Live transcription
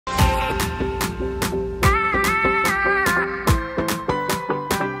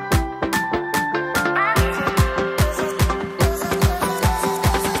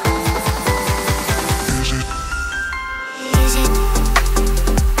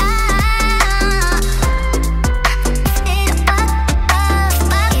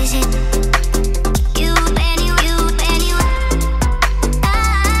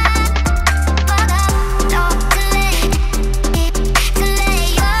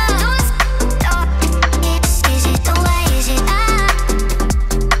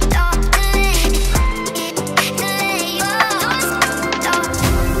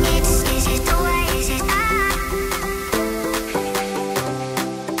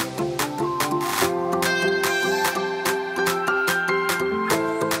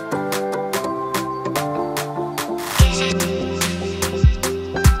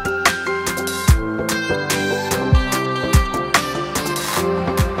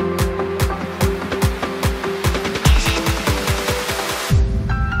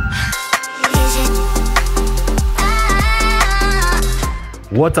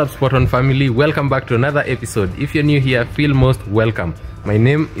What's up, Spot On family? Welcome back to another episode. If you're new here, feel most welcome. My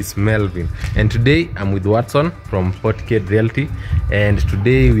name is Melvin, and today I'm with Watson from PORTYCADE Realty, and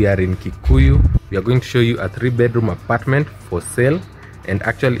today we are in Kikuyu. We are going to show you a 3-bedroom apartment for sale, and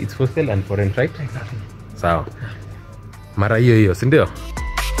actually it's for sale and for rent, right? Exactly. So, mara hiyo, si ndio?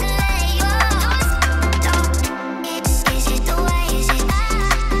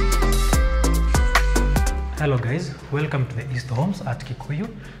 Hello guys, welcome to the East Homes at Kikuyu.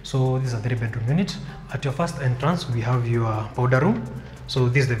 So this is a 3-bedroom unit. At your first entrance we have your powder room. So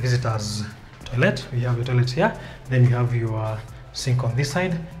this is the visitor's toilet. We have your toilet here. Then you have your sink on this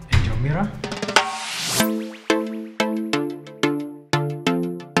side and your mirror.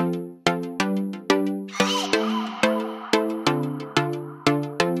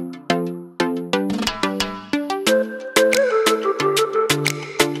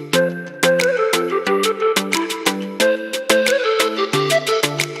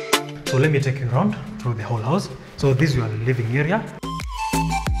 So let me take you around through the whole house. So this is your living area.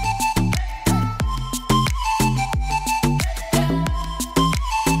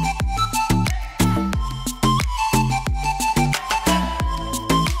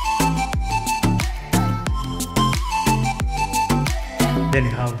 Then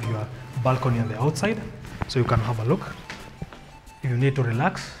you have your balcony on the outside, so you can have a look if you need to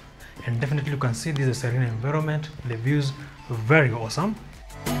relax. And definitely you can see this is a serene environment. The views very awesome.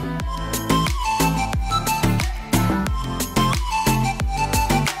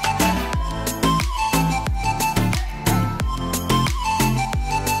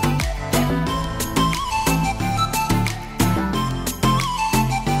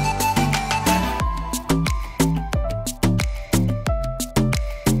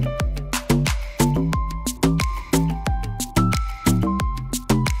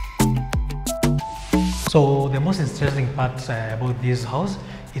 So the most interesting part about this house,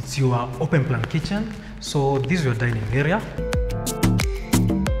 it's your open plan kitchen. So this is your dining area.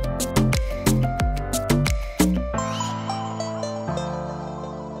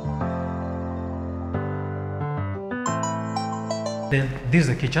 Then this is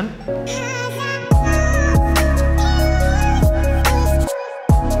the kitchen.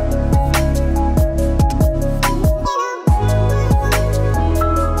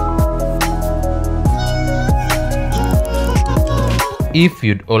 If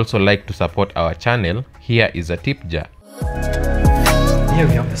you'd also like to support our channel, here is a tip jar. Here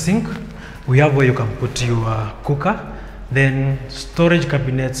we have the sink. We have where you can put your cooker. Then storage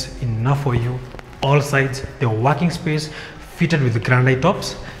cabinets enough for you. All sides, the working space fitted with granite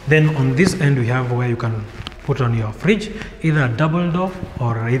tops. Then on this end we have where you can put on your fridge, either a double door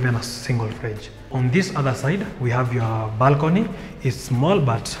or even a single fridge. On this other side we have your balcony. It's small,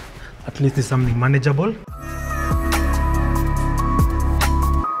 but at least it's something manageable.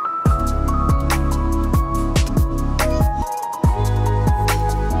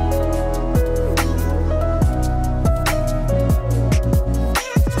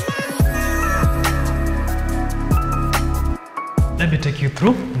 Let me take you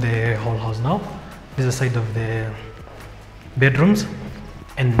through the whole house now. This is the side of the bedrooms,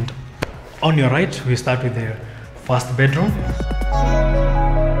 and on your right we start with the first bedroom.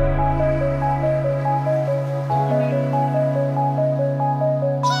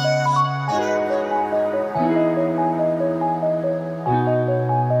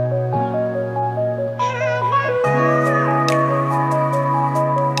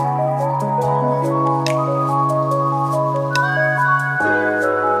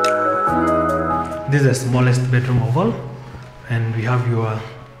 This is the smallest bedroom of all, and we have your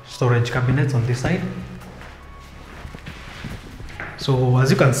storage cabinets on this side. So as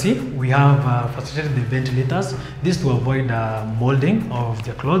you can see, we have facilitated the ventilators. This to avoid molding of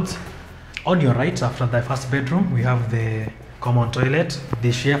the clothes. On your right, after the first bedroom, we have the common toilet,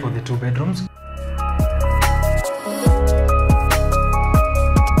 the share for the 2 bedrooms.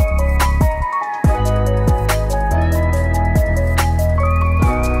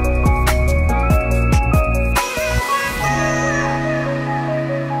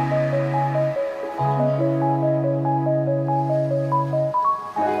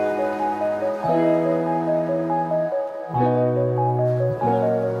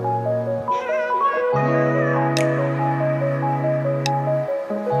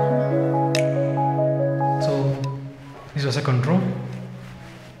 This is the second room.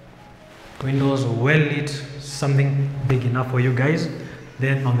 Windows well lit, something big enough for you guys.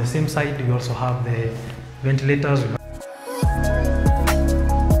 Then on the same side, you also have the ventilators.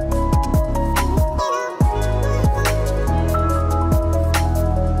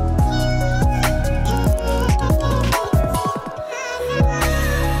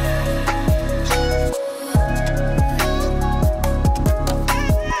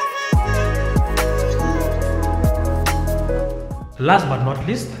 Last but not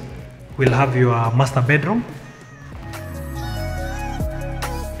least, we'll have your master bedroom.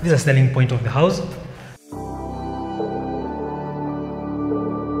 This is a selling point of the house.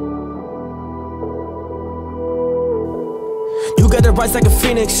 You gotta rise like a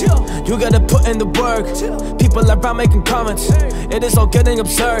phoenix. You gotta put in the work. People around making comments. It is all getting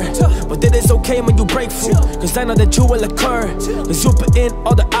absurd, but it is okay when you break through. Cause I know that you will occur. Cause you put in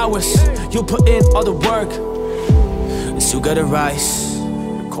all the hours. You put in all the work. Cause you gotta rise.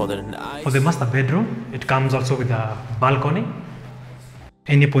 Call it an ice. For the master bedroom, it comes also with a balcony.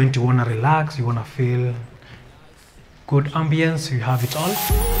 Any point you wanna relax, you wanna feel good ambience, you have it all.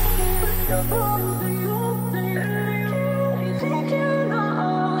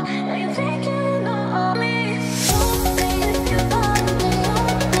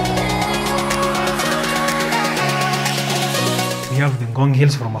 We have the Ngong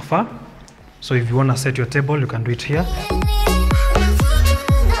Hills from afar, so if you want to set your table, you can do it here.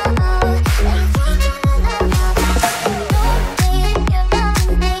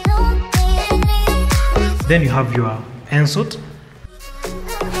 Then you have your ensuite.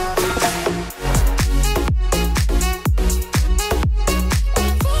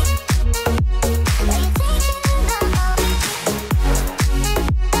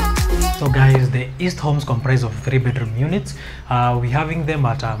 So guys, the East homes comprise of 3-bedroom units. We're having them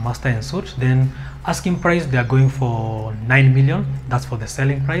at a master and suite. Then asking price, they are going for 9 million. That's for the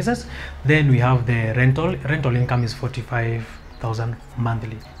selling prices. Then we have the rental. Rental income is 45,000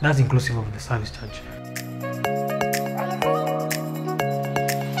 monthly. That's inclusive of the service charge.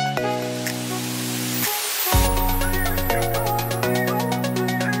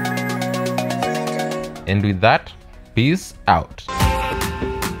 And with that, peace out.